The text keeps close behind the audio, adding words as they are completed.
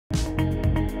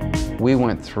We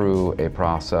went through a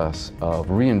process of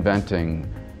reinventing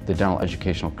the dental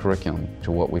educational curriculum to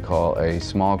what we call a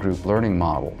small group learning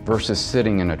model versus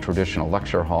sitting in a traditional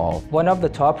lecture hall. One of the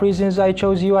top reasons I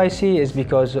chose UIC is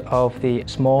because of the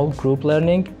small group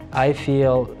learning. I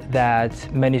feel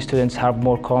that many students have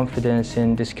more confidence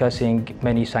in discussing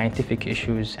many scientific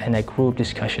issues in a group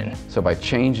discussion. So by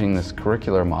changing this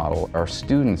curricular model, our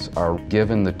students are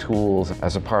given the tools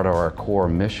as a part of our core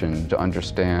mission to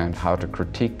understand how to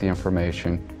critique the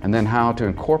information and then how to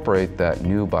incorporate that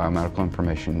new biomedical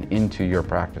information into your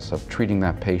practice of treating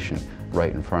that patient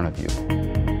right in front of you.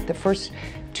 The first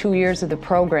 2 years of the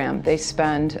program, they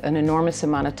spend an enormous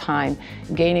amount of time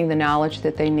gaining the knowledge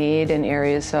that they need in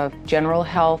areas of general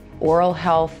health, oral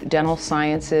health, dental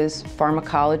sciences,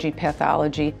 pharmacology,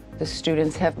 pathology. The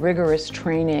students have rigorous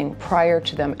training prior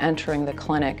to them entering the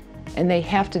clinic, and they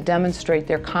have to demonstrate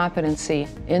their competency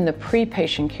in the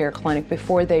pre-patient care clinic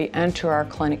before they enter our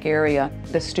clinic area.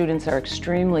 The students are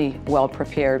extremely well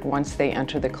prepared once they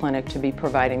enter the clinic to be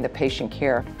providing the patient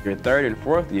care. Your third and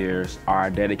fourth years are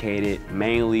dedicated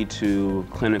mainly to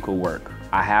clinical work.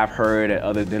 I have heard at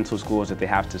other dental schools that they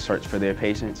have to search for their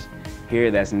patients.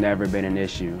 Here, that's never been an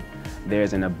issue.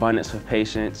 There's an abundance of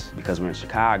patients because we're in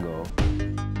Chicago.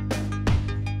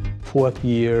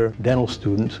 Fourth-year dental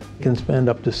students can spend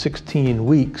up to 16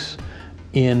 weeks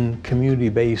in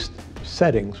community-based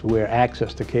settings where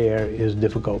access to care is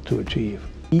difficult to achieve.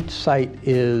 Each site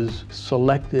is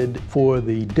selected for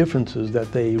the differences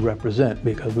that they represent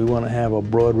because we want to have a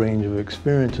broad range of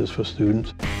experiences for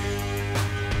students.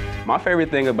 My favorite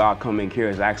thing about coming here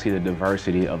is actually the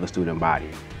diversity of the student body.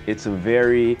 It's a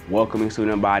very welcoming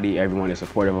student body. Everyone is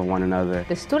supportive of one another.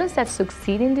 The students that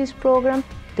succeed in this program,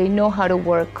 they know how to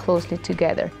work closely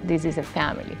together. This is a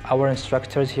family. Our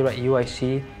instructors here at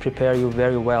UIC prepare you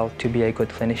very well to be a good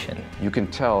clinician. You can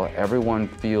tell everyone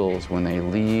feels when they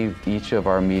leave each of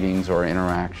our meetings or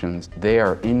interactions, they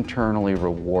are internally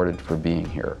rewarded for being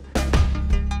here.